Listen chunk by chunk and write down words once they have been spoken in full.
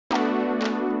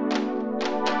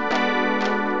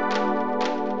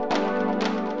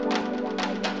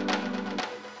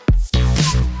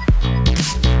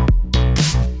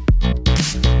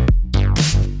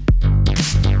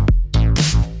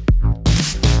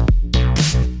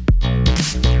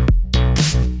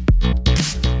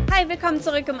Willkommen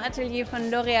zurück im Atelier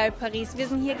von L'Oréal Paris. Wir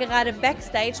sind hier gerade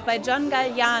Backstage bei John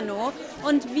Galliano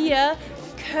und wir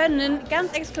können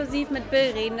ganz exklusiv mit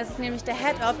Bill reden. Das ist nämlich der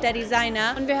Head of, der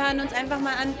Designer. Und wir hören uns einfach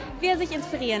mal an, wie er sich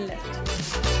inspirieren lässt.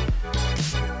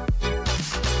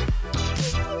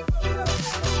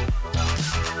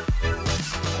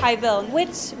 Hi Bill,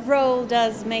 which role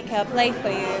does makeup play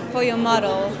for you, for your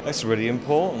model? It's really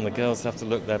important. The girls have to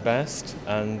look their best,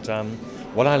 and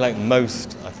what I like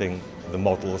most, I think, the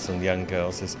models and young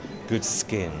girls is good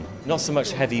skin. Not so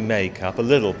much heavy makeup, a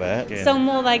little bit. So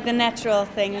more like the natural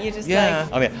thing, you just yeah,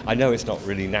 I mean, I know it's not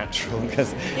really natural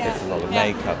because it's a lot of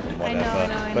makeup and whatever, I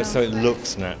know. but so it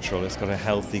looks natural. It's got a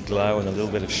healthy glow and a little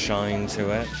bit of shine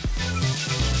to it.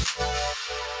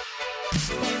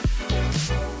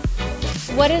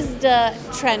 What is the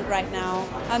trend right now?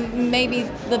 Maybe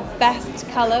the best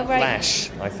color right now? Flash,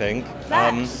 I think.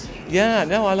 Flash? Yeah,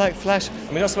 no, I like flash.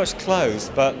 I mean, not so much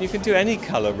clothes, but you can do any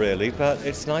colour really, but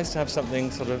it's nice to have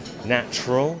something sort of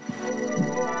natural.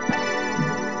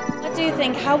 What do you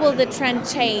think? How will the trend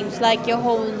change, like your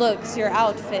whole looks, your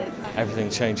outfits? Everything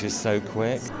changes so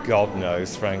quick. God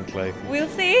knows, frankly. We'll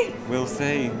see. We'll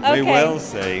see. Okay. We will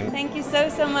see. Thank you so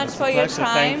much for your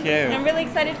time. Thank you. And I'm really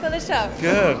excited for the show.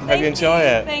 Good. Hope you enjoy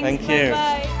it. Thanks. Thank you.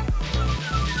 Bye-bye.